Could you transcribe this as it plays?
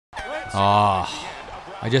Oh,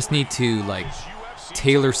 I just need to, like,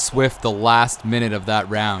 Taylor Swift the last minute of that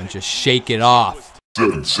round. Just shake it off.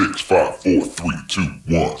 7, 6, 5, 4, 3, 2,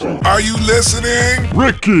 1. Are you listening?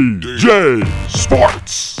 Ricky J.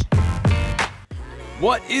 Sports.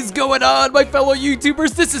 What is going on, my fellow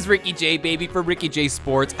YouTubers? This is Ricky J, baby, for Ricky J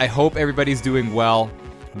Sports. I hope everybody's doing well.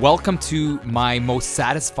 Welcome to my most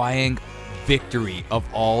satisfying victory of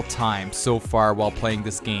all time so far while playing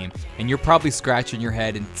this game. And you're probably scratching your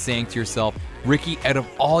head and saying to yourself, Ricky, out of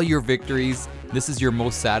all your victories, this is your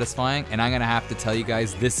most satisfying? And I'm gonna have to tell you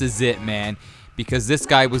guys, this is it, man. Because this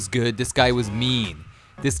guy was good, this guy was mean.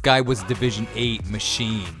 This guy was Division 8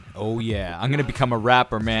 machine. Oh yeah, I'm gonna become a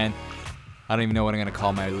rapper, man. I don't even know what I'm gonna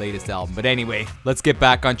call my latest album. But anyway, let's get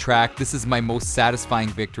back on track. This is my most satisfying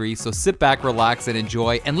victory. So sit back, relax, and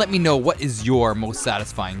enjoy. And let me know, what is your most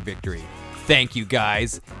satisfying victory? Thank you,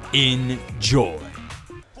 guys. Enjoy.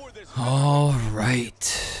 All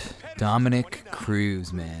right. Dominic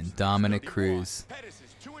Cruz, man. Dominic Cruz.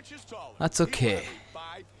 That's okay.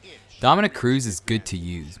 Dominic Cruz is good to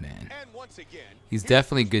use, man. He's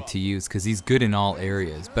definitely good to use because he's good in all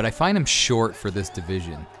areas. But I find him short for this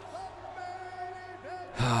division.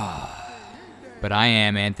 But I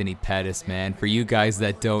am Anthony Pettis, man. For you guys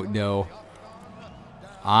that don't know,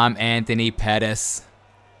 I'm Anthony Pettis.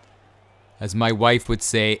 As my wife would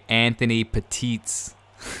say, Anthony Petites.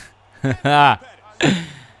 Here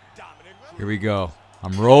we go.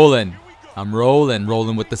 I'm rolling. I'm rolling.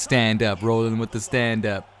 Rolling with the stand-up. Rolling with the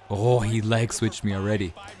stand-up. Oh, he leg switched me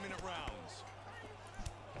already.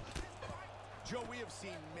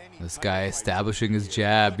 This guy establishing his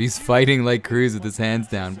jab. He's fighting like Cruz with his hands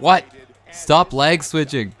down. What? Stop leg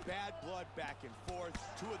switching.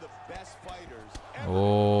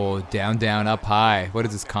 Oh, down, down, up high. What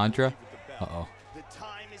is this, Contra? Uh-oh.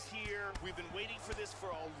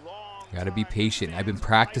 Gotta be patient. I've been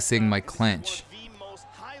practicing my clinch.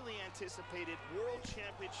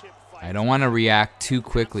 I don't want to react too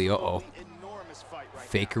quickly. Uh-oh.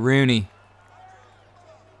 Fake-a-rooney.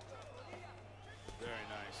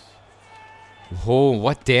 Whoa,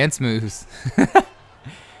 what dance moves?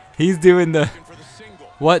 He's doing the...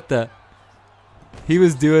 What the... He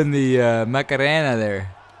was doing the Macarena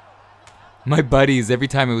there. My buddies, every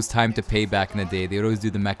time it was time to pay back in the day, they would always do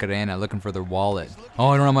the Macarena looking for their wallet. Oh,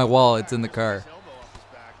 I don't have my wallet. It's in the car.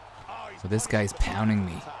 So this guy's pounding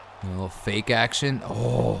me. A little fake action.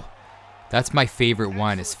 Oh, that's my favorite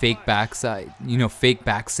one, is fake backside. You know, fake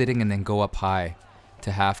back sitting and then go up high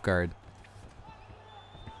to half guard.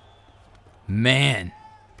 Man.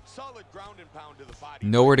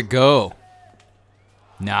 Nowhere to go.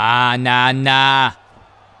 Nah, nah, nah.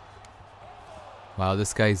 Wow,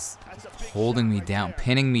 this guy's holding me down,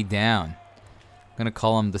 pinning me down. I'm gonna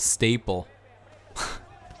call him the staple.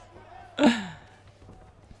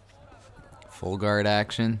 Full guard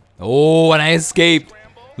action. Oh, and I escaped.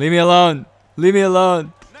 Leave me alone. Leave me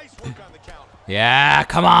alone. Yeah,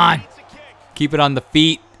 come on. Keep it on the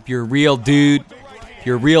feet if you're a real dude. If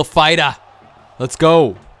you're a real fighter. Let's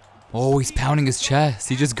go. Oh, he's pounding his chest.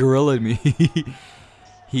 He just gorillaed me.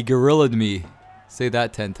 He gorillaed me. Say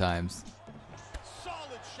that 10 times.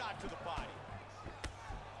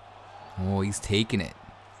 Oh, he's taking it.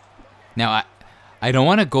 Now, I don't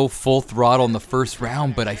want to go full throttle in the first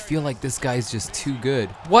round, but I feel like this guy's just too good.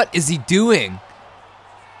 What is he doing?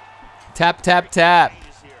 Tap, tap, tap.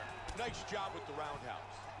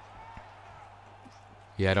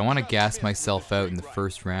 Yeah, I don't want to gas myself out in the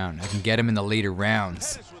first round. I can get him in the later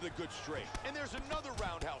rounds.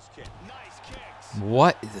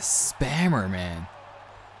 What is a spammer, man?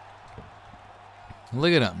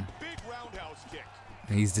 Look at him.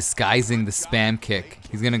 He's disguising the spam kick.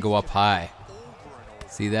 He's going to go up high.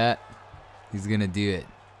 See that? He's going to do it.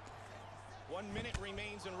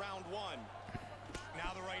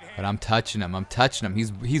 But I'm touching him. I'm touching him.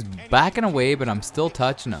 He's backing away, but I'm still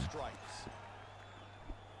touching him.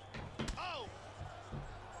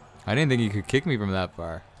 I didn't think he could kick me from that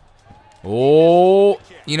far. Oh,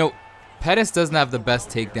 you know, Pettis doesn't have the best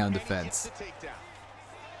takedown defense.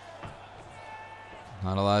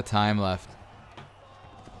 Not a lot of time left.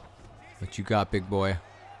 What you got, big boy?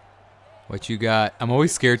 What you got? I'm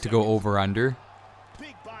always scared to go over under.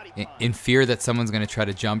 In fear that someone's going to try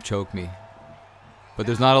to jump choke me. But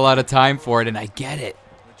there's not a lot of time for it, and I get it.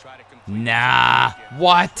 Nah.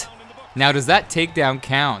 What? Now, does that takedown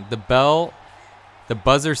count? The bell, the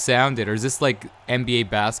buzzer sounded, or is this like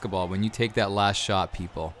NBA basketball when you take that last shot,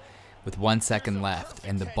 people, with 1 second left,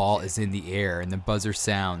 and the ball is in the air, and the buzzer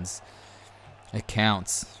sounds? It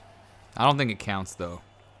counts. I don't think it counts, though.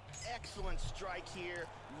 Excellent strike here.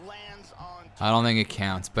 Lands I don't think it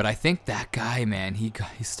counts, but I think that guy, man, he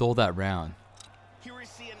stole that round.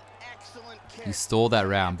 He stole that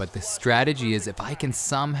round, but the strategy is if I can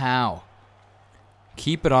somehow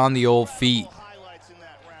keep it on the old feet,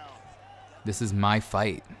 this is my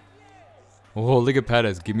fight. Oh, look at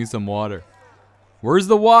Pettis. Give me some water. Where's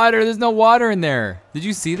the water? There's no water in there. Did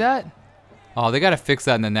you see that? Oh, they got to fix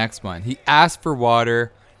that in the next one. He asked for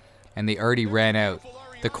water, and they already ran out.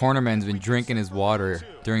 The cornerman's been drinking his water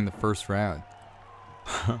during the first round.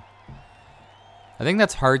 I think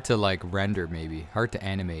that's hard to, like, render, maybe. Hard to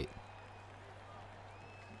animate.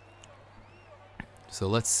 So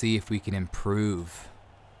let's see if we can improve.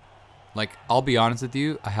 Like, I'll be honest with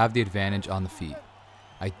you, I have the advantage on the feet.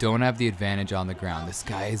 I don't have the advantage on the ground. This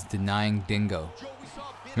guy is denying dingo.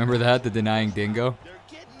 Remember that? The denying dingo?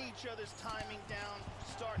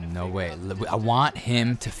 No way. I want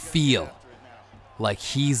him to feel like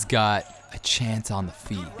he's got a chance on the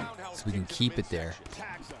feet. So we can keep it there.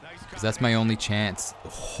 Because that's my only chance.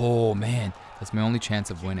 Oh, man. That's my only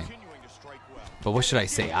chance of winning. But what should I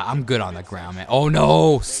say? I'm good on the ground, man. Oh,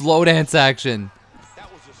 no. Slow dance action.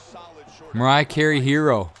 Mariah Carey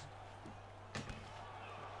hero.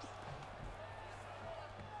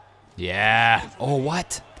 Yeah. Oh,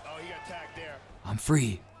 what? I'm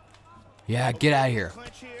free. Yeah, get out of here.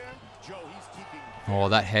 Oh,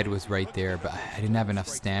 that head was right there, but I didn't have enough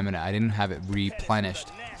stamina. I didn't have it replenished.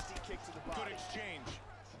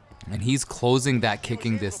 And he's closing that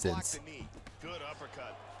kicking distance.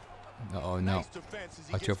 Uh-oh, no.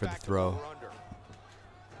 Watch out for the throw.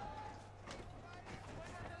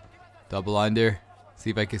 Double under. See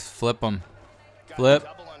if I can flip him. Flip.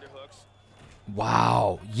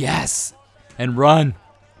 Wow. Yes. And run.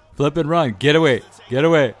 Flip and run. Get away. Get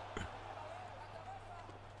away.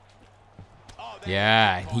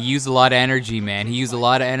 Yeah. He used a lot of energy, man. He used a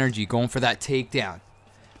lot of energy going for that takedown.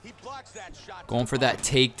 Going for that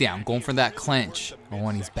takedown. Going for that clinch. Oh,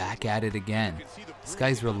 and he's back at it again. This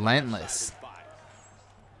guy's relentless.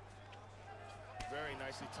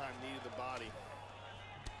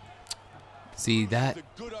 See that?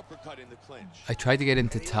 I tried to get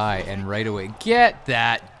into tie and right away. Get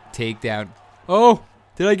that takedown. Oh,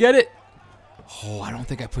 did I get it? Oh, I don't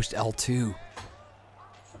think I pushed L2.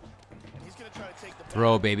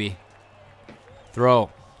 Throw, baby.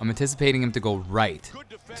 Throw. I'm anticipating him to go right.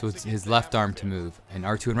 So it's his left arm to move. And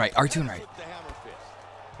R2 and right. R2 and right.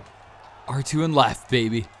 R2 and left,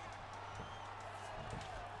 baby.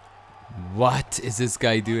 What is this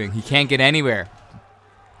guy doing? He can't get anywhere.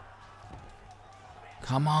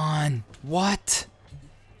 Come on. What?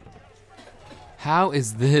 How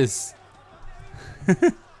is this?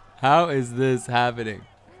 How is this happening?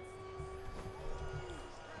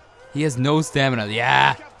 He has no stamina.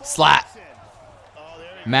 Yeah. Slap.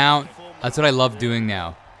 Mount. That's what I love doing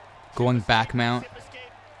now. Going back mount.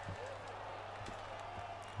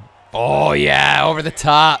 Oh, yeah. Over the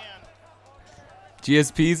top.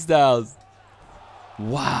 GSP styles.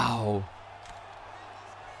 Wow.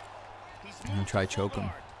 I'm going to try choke him.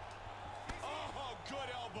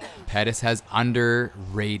 Pettis has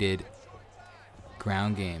underrated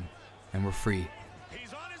ground game. And we're free.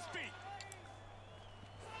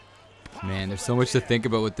 Man, there's so much to think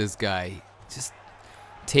about with this guy. Just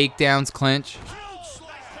takedowns, clinch.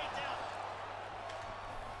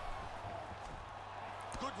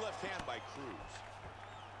 Good left hand by Cruz.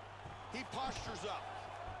 He postures up.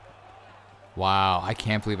 Wow, I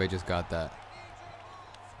can't believe I just got that.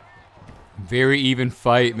 Very even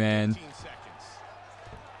fight, man.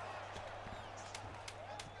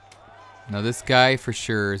 Now this guy for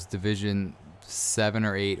sure is Division 7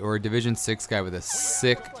 or 8 or a Division 6 guy with a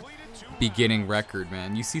sick beginning record,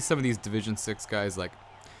 man. You see some of these Division 6 guys like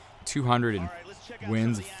 200 and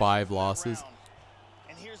wins, 5 losses.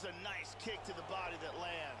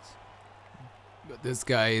 But this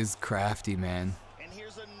guy is crafty, man.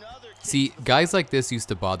 See, guys like this used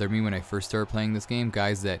to bother me when I first started playing this game.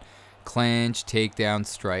 Guys that clinch, takedown,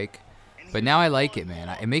 strike. But now I like it, man.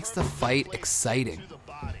 It makes the fight exciting.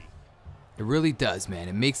 It really does, man.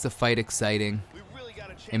 It makes the fight exciting.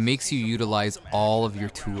 It makes you utilize all of your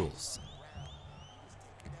tools.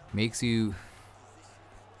 Makes you...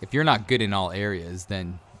 If you're not good in all areas,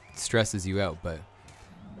 then it stresses you out. But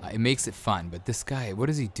it makes it fun. But this guy, what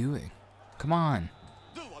is he doing? Come on.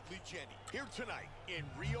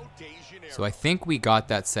 So I think we got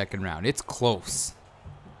that second round. It's close.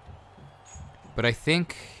 But I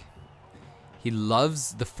think he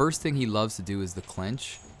loves... The first thing he loves to do is the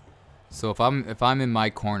clinch. So if I'm in my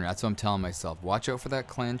corner, that's what I'm telling myself. Watch out for that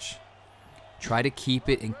clinch. Try to keep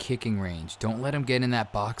it in kicking range. Don't let him get in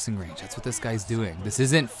that boxing range. That's what this guy's doing. This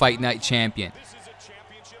isn't Fight Night Champion.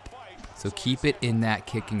 So keep it in that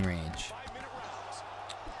kicking range.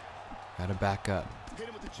 Gotta back up.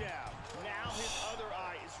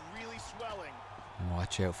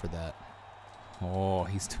 Watch out for that. Oh,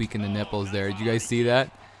 he's tweaking the nipples there. Did you guys see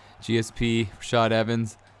that? GSP, Rashad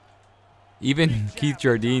Evans. Even Keith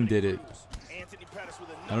Jardine did it.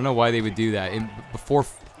 I don't know why they would do that. Before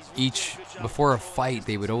a fight,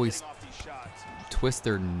 they would always twist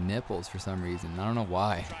their nipples for some reason. I don't know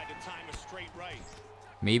why.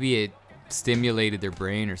 Maybe it stimulated their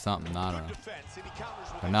brain or something. I don't know.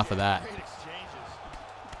 Enough of that.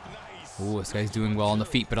 Ooh, this guy's doing well on the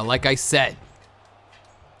feet. But like I said,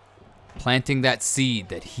 planting that seed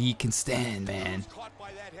that he can stand, man.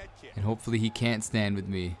 And hopefully he can't stand with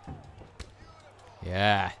me.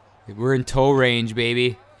 Yeah. We're in toe range,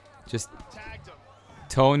 baby. Just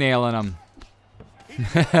toenailing him.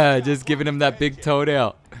 Just giving him that big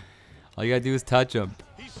toenail. All you gotta do is touch him.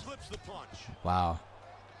 Wow.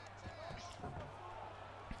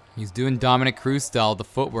 He's doing Dominic Cruz style, the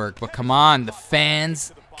footwork. But come on, the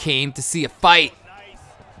fans came to see a fight.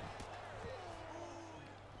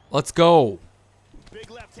 Let's go.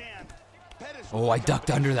 Oh, I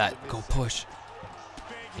ducked under that. Go push.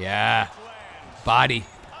 Yeah. Body.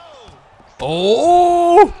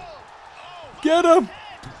 Oh! Get him!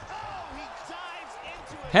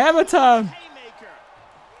 Hammer time!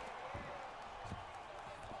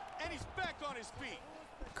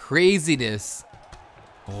 Craziness.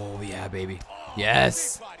 Oh, yeah, baby.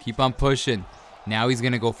 Yes. Keep on pushing. Now he's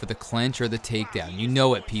going to go for the clinch or the takedown. You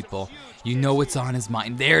know it, people. You know what's on his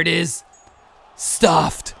mind. There it is.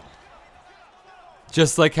 Stuffed.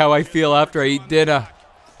 Just like how I feel after I eat dinner.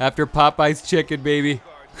 After Popeye's chicken, baby.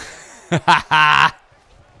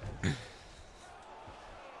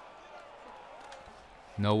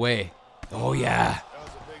 No way. Oh, yeah.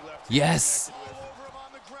 Yes.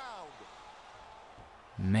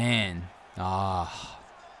 Man. Ah.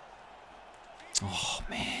 Oh,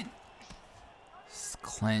 man. This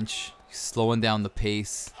clinch. He's slowing down the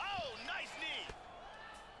pace.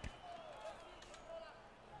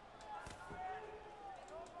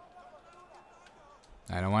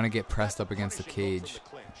 I don't want to get pressed up against the cage.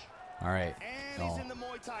 All right. Oh.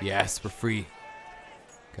 Yes, we're free.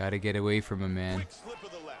 Gotta get away from him, man.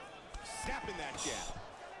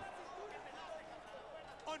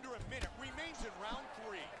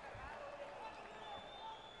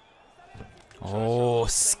 Oh,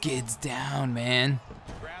 skids down, man.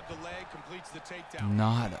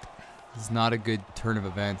 This is not a good turn of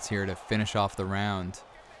events here to finish off the round.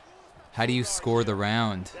 How do you score the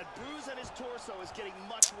round?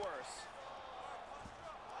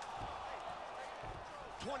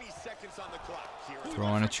 Throw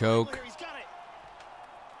on a choke.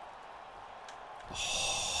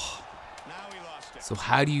 Oh. So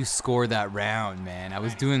how do you score that round, man? I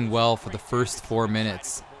was doing well for the first 4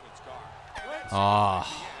 minutes. Oh,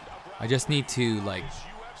 I just need to, like,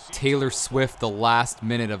 Taylor Swift the last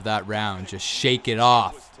minute of that round. Just shake it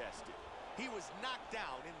off.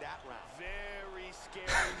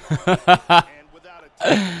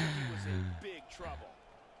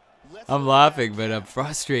 I'm laughing, but I'm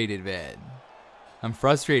frustrated, man. I'm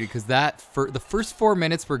frustrated because the first 4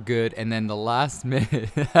 minutes were good, and then the last minute.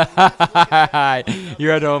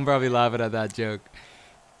 You're at home probably laughing at that joke.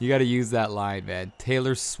 You got to use that line, man.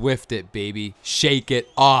 Taylor Swift it, baby. Shake it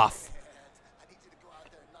off.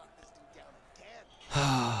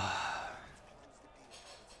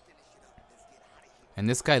 And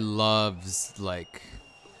this guy loves, like,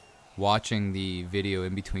 watching the video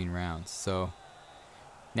in between rounds. So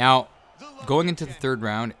now, going into the third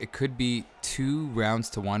round, it could be 2 rounds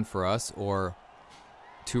to 1 for us or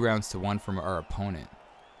 2 rounds to 1 from our opponent.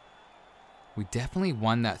 We definitely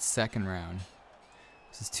won that second round.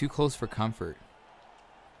 This is too close for comfort.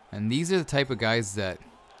 And these are the type of guys that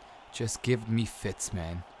just give me fits,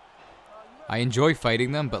 man. I enjoy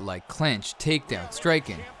fighting them, but like clinch, takedown,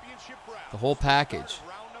 striking, the whole package.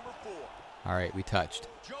 All right, we touched.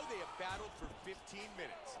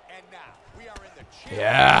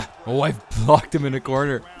 Yeah. Oh, I've blocked him in a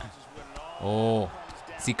corner. Oh.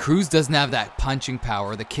 See, Cruz doesn't have that punching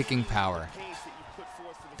power, the kicking power.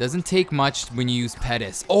 Doesn't take much when you use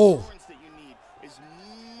Pettis. Oh.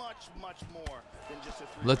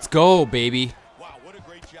 Let's go, baby.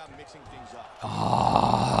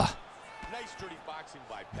 Ah.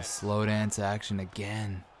 The slow dance action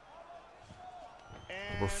again.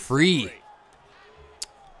 We're free.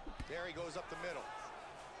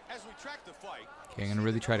 Okay, I'm gonna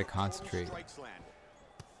really try to concentrate.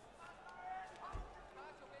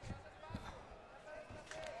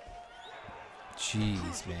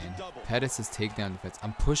 Jeez, man. Pettis' takedown defense.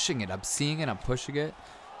 I'm pushing it. I'm seeing it. I'm pushing it.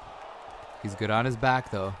 He's good on his back,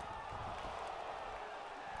 though.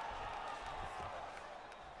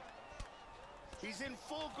 He's in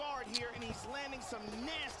full guard here, and he's landing some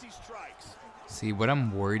nasty strikes. See, what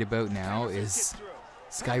I'm worried about now is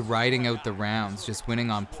this guy riding out the rounds, just winning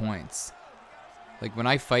on points. Like, when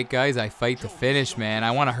I fight guys, I fight to finish, man.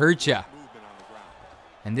 I want to hurt ya.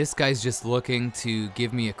 And this guy's just looking to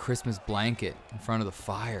give me a Christmas blanket in front of the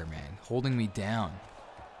fire, man. Holding me down.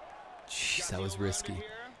 Jeez, that was risky.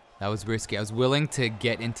 That was risky. I was willing to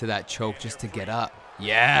get into that choke just to get up.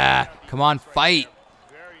 Yeah! Come on, fight!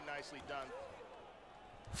 Very nicely done.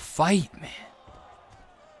 Fight, man.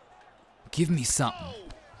 Give me something.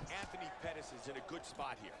 Anthony Pettis is in a good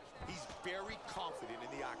spot here. He's very confident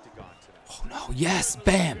in the octagon tonight. Oh, no. Yes!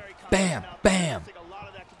 Bam! Bam! Bam! I think a lot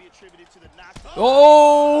of that could be attributed to the knockdown.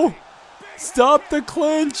 Oh! Stop the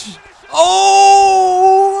clinch!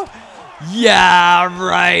 Oh! Yeah,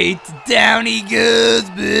 right. Down he goes,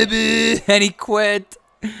 baby. And he quit.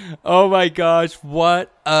 Oh my gosh,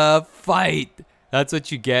 what a fight. That's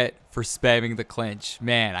what you get for spamming the clinch.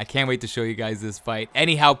 Man, I can't wait to show you guys this fight.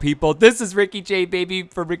 Anyhow, people, this is Ricky J, baby,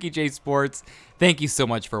 for Ricky J Sports. Thank you so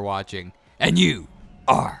much for watching. And you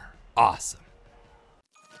are awesome.